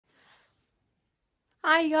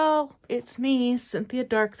Hi y'all, it's me, Cynthia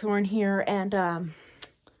Darkthorn here, and I'm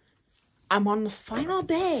on the final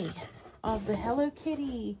day of the Hello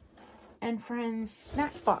Kitty and Friends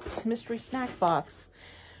snack box, mystery snack box.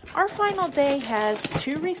 Our final day has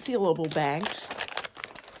 2 resealable bags,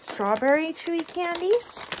 strawberry chewy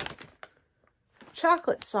candies,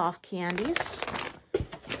 chocolate soft candies,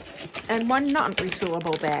 and 1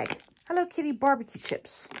 non-resealable bag, Hello Kitty barbecue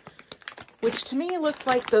chips, which to me look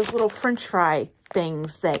like those little French fry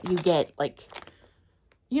things that you get, like,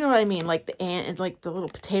 you know what I mean, like the little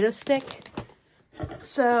potato stick.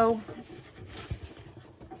 So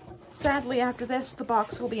sadly, after this, the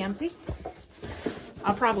box will be empty.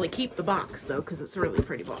 I'll probably keep the box though, because it's a really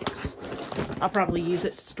pretty box. I'll probably use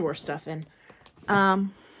it to store stuff in. But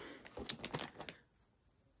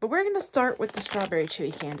we're gonna start with the strawberry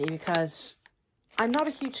chewy candy because I'm not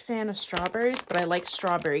a huge fan of strawberries, but I like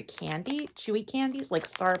strawberry candy, chewy candies like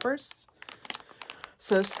Starbursts.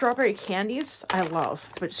 So strawberry candies, I love,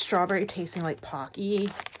 but strawberry tasting like Pocky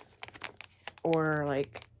or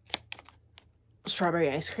like strawberry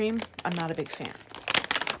ice cream, I'm not a big fan.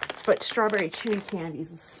 But strawberry chewy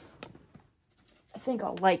candies, I think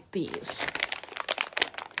I'll like these.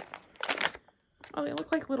 Oh, they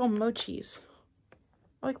look like little mochis.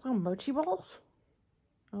 Like little mochi balls?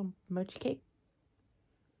 Mochi cake?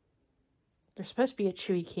 They're supposed to be a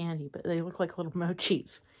chewy candy, but they look like little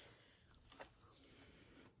mochis.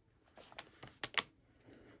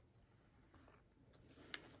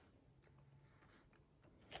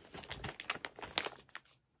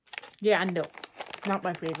 Yeah, no, not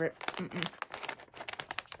my favorite.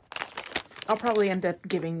 I'll probably end up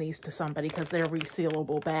giving these to somebody because they're a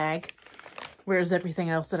resealable bag, whereas everything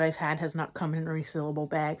else that I've had has not come in a resealable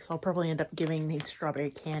bag, so I'll probably end up giving the strawberry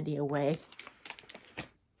candy away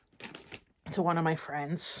to one of my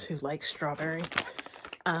friends who likes strawberry.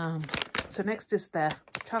 So next is the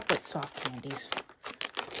chocolate soft candies.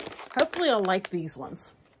 Hopefully I'll like these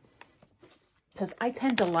ones, because I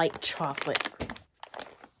tend to like chocolate.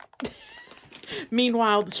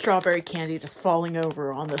 Meanwhile, the strawberry candy just falling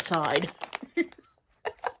over on the side.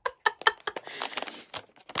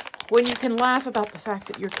 When you can laugh about the fact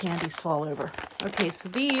that your candies fall over. Okay, so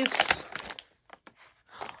these...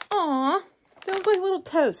 Aww, they look like little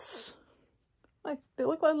toasts. They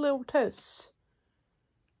look like little toasts.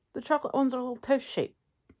 The chocolate ones are a little toast shaped.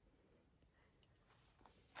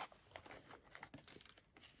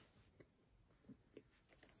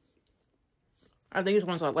 Are these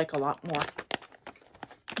ones I like a lot more.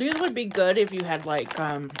 These would be good if you had, like,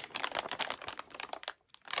 hot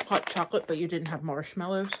chocolate, but you didn't have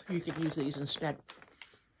marshmallows. You could use these instead.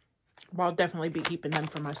 Well, I'll definitely be keeping them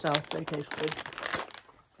for myself. They taste good.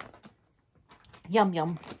 Yum,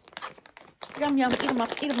 yum. Yum, yum. Eat them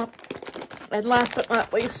up. Eat them up. And last but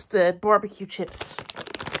not least, the barbecue chips,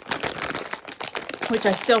 which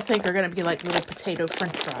I still think are going to be like little potato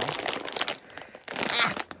French fries.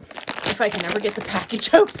 If I can ever get the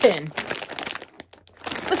package open.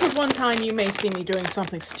 This is one time you may see me doing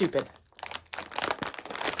something stupid.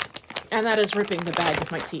 And that is ripping the bag with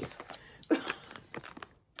my teeth.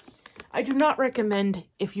 I do not recommend,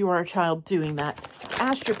 if you are a child, doing that.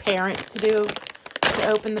 Ask your parent to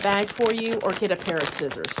open the bag for you, or get a pair of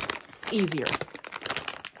scissors. It's easier.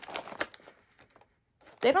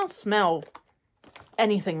 They don't smell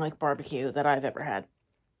anything like barbecue that I've ever had.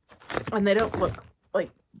 And they don't look like...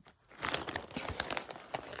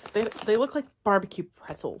 They look like barbecue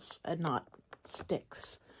pretzels and not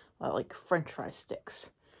sticks. Like French fry sticks.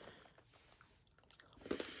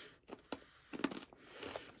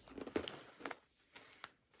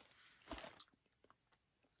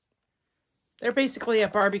 They're basically a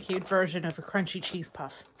barbecued version of a crunchy cheese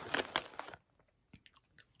puff.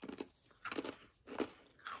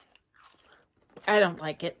 I don't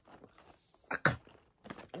like it.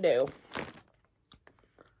 No.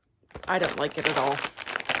 I don't like it at all.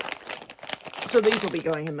 So these will be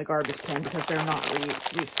going in the garbage can because they're not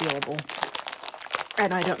resealable.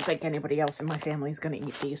 And I don't think anybody else in my family is going to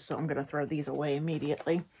eat these, so I'm going to throw these away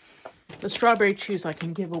immediately. The strawberry chews I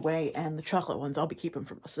can give away, and the chocolate ones I'll be keeping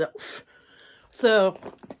for myself. So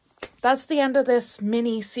that's the end of this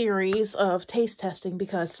mini series of taste testing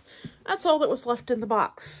because that's all that was left in the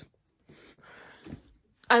box.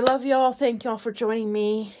 I love y'all. Thank y'all for joining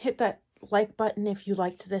me. Hit that like button if you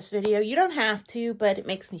liked this video. You don't have to, but it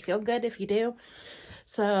makes me feel good if you do.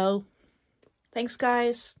 So thanks,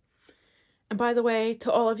 guys. And by the way,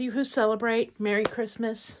 to all of you who celebrate, Merry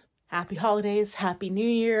Christmas, Happy Holidays, Happy New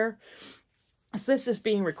Year. As this is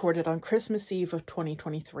being recorded on Christmas Eve of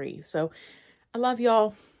 2023. So I love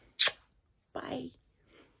y'all. Bye.